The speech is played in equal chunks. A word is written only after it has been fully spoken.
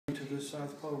the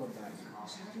South Pole and back. I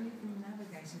didn't even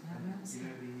navigate in that landscape.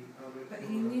 But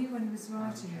he knew when he was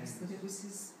writing this that it was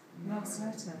his last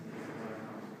letter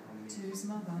to his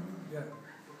mother. Yeah.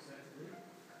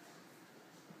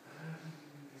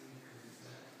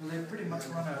 Well, they pretty much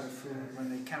run out of food when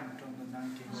they camped on the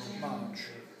 19th of March.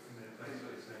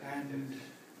 And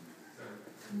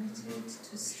Committed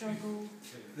to struggle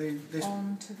they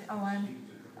on to the... Oh,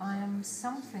 I am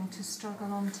something to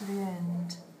struggle on to the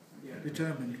end.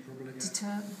 determined, probably.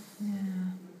 Yeah.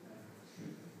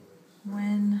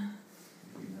 When...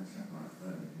 Would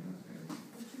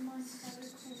you mind if I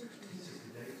recorded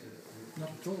you? Not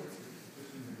at all.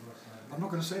 I'm not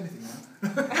going to say anything now.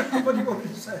 What do you want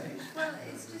me to say? Well,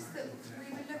 it's just that we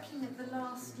were looking at the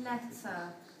last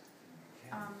letter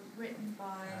written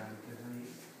by...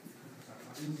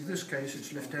 In this case,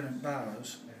 it's Lieutenant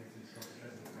Bowers.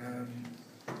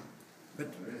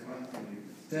 But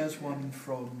there's one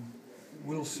from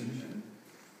Wilson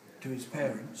to his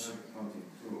parents.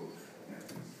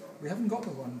 We haven't got the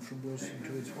one from Wilson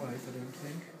to his wife, I don't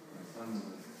think.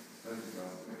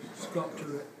 Scott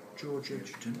to George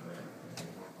Edgerton.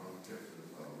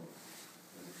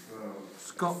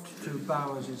 Scott to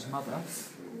Bowers' mother.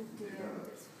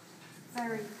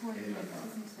 Very poignant,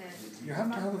 isn't it? You have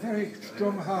to have a very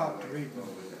strong heart to read them.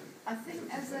 I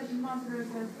think as a mother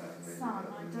of a son,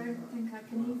 I don't think I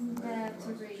can even bear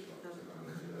to read them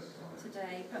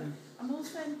today. But I'm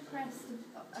also impressed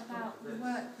about the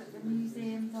work that the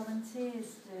museum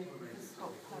volunteers do for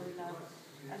Scott Polar,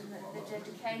 and the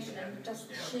dedication and just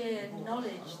the sheer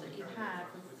knowledge that you have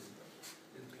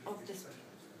of this.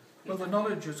 Well, the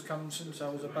knowledge has come since I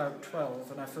was about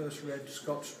 12 and I first read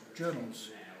Scott's journals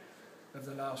of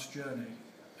the last journey,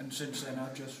 and since then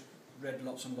I've just read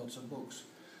lots and lots of books.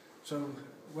 So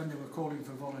when they were calling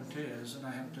for volunteers and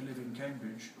I happened to live in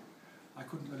Cambridge, I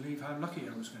couldn't believe how lucky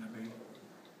I was going to be.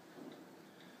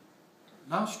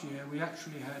 Last year we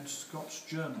actually had Scott's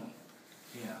journal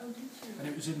here, and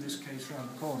it was in this case round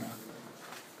the corner.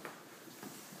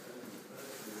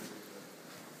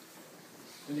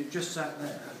 And it just sat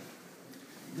there.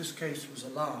 This case was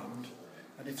alarmed,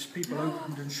 and if people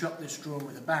opened and shut this drawer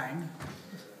with a bang,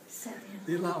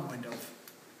 the alarm went off.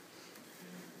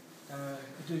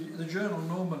 The journal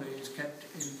normally is kept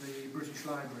in the British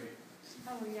Library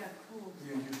Oh yeah, cool.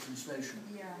 near Euston Station.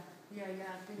 Yeah,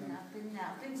 I've been there.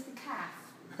 I've been to the CAF.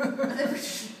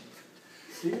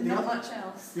 Not much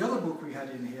else. The other book we had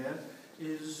in here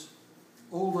is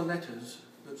all the letters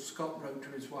that Scott wrote to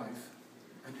his wife,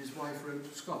 and his wife wrote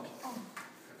to Scott. Oh.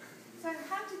 So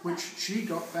how did which she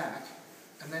got back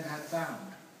and then had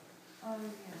bound. Oh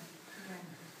yeah.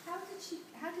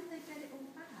 How did they get it all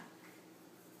back?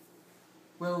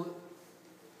 Well,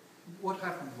 what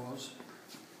happened was,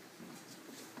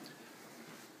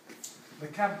 the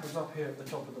camp was up here at the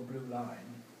top of the Blue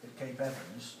Line at Cape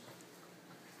Evans,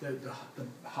 the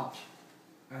hut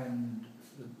and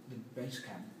the base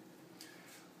camp.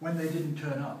 When they didn't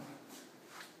turn up,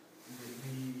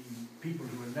 the people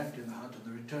who were left in the hut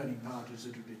and the returning parties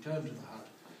that had returned to the hut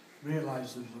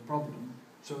realised there was a problem,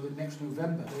 so that next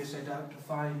November they set out to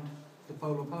find the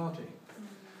Polar Party.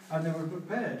 And they were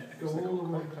prepared to go all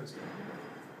the way close.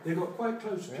 They got quite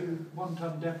close to One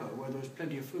Ton Depot, where there was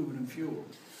plenty of food and fuel.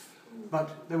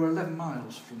 But they were 11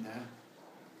 miles from there.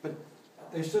 But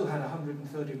they still had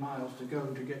 130 miles to go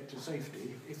to get to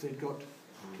safety if they'd got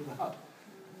to the hut.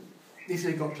 If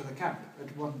they got to the camp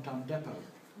at One Ton Depot.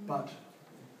 But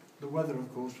the weather,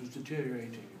 of course, was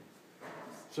deteriorating.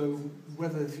 So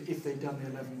whether if they'd done the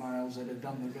 11 miles, they'd have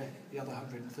done the other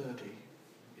 130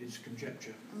 is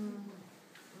conjecture.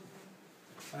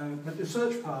 But the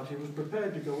search party was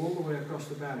prepared to go all the way across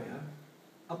the barrier,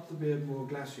 up the Beardmore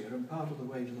Glacier and part of the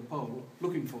way to the pole,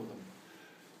 looking for them.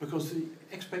 Because the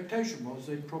expectation was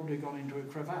they'd probably gone into a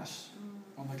crevasse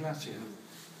on the glacier.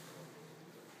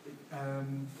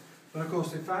 But of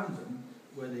course they found them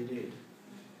where they did.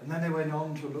 And then they went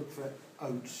on to look for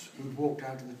Oates, who'd walked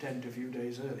out of the tent a few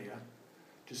days earlier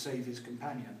to save his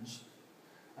companions.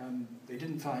 They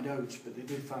didn't find Oates, but they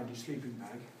did find his sleeping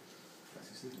bag. That's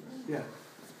his sleeping bag? Yeah.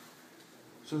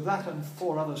 So that and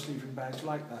 4 other sleeping bags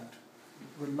like that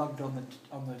were lugged on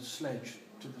the sledge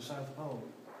to the South Pole.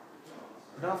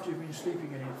 But after you've been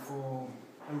sleeping in it for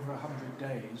over 100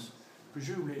 days,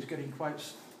 presumably it's getting quite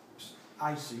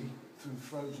icy through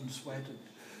frozen sweat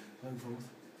and so forth.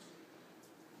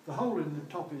 The hole in the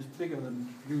top is bigger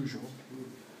than usual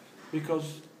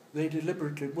because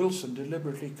Wilson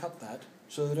deliberately cut that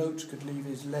so that Oates could leave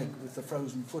his leg with the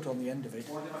frozen foot on the end of it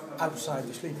outside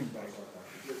the sleeping bag.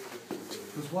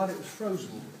 Because while it was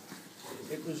frozen,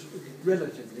 it was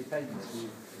relatively painless.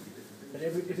 But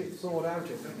if it thawed out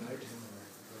every night,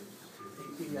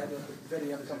 he had a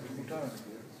very uncomfortable time.